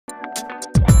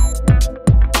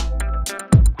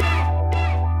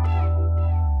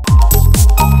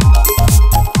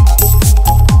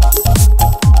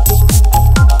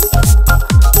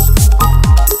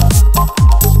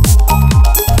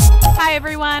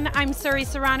everyone. I'm Suri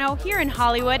Serrano here in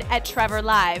Hollywood at Trevor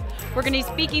Live. We're going to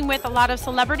be speaking with a lot of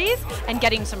celebrities and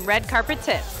getting some red carpet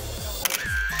tips.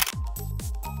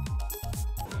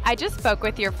 I just spoke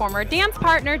with your former dance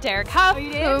partner, Derek Hough,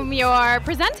 whom you're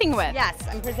presenting with. Yes,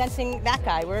 I'm presenting that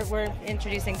guy. We're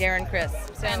introducing Darren Chris,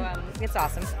 so it's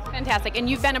awesome. Fantastic. And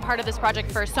you've been a part of this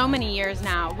project for so many years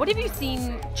now. What have you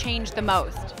seen change the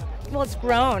most? Well, it's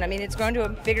grown. I mean, it's grown to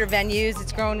bigger venues.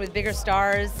 It's grown with bigger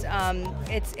stars.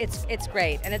 It's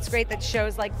great, and it's great that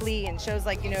shows like Glee and shows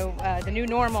like The New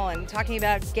Normal and talking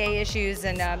about gay issues,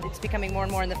 and it's becoming more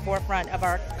and more in the forefront of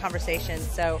our conversations.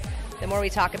 So the more we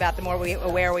talk about, the more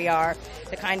aware we are,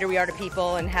 the kinder we are to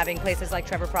people, and having places like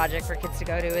Trevor Project for kids to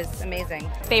go to is amazing.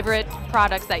 Favorite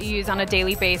products that you use on a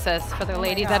daily basis for the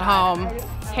ladies at home?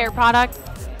 Hair product?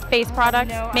 Face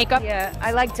product, makeup? Yeah,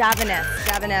 I like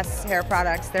Davines hair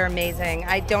products. They're amazing.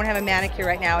 I don't have a manicure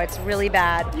right now. It's really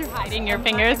bad. You're hiding your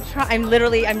fingers. I'm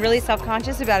really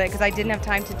self-conscious about it because I didn't have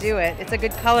time to do it. It's a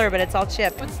good color, but it's all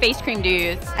chipped. What face cream do you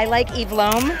use? I like Eve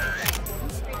Lome.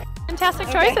 Fantastic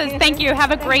choices. Thank you.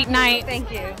 Have a great night. Thank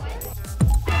you.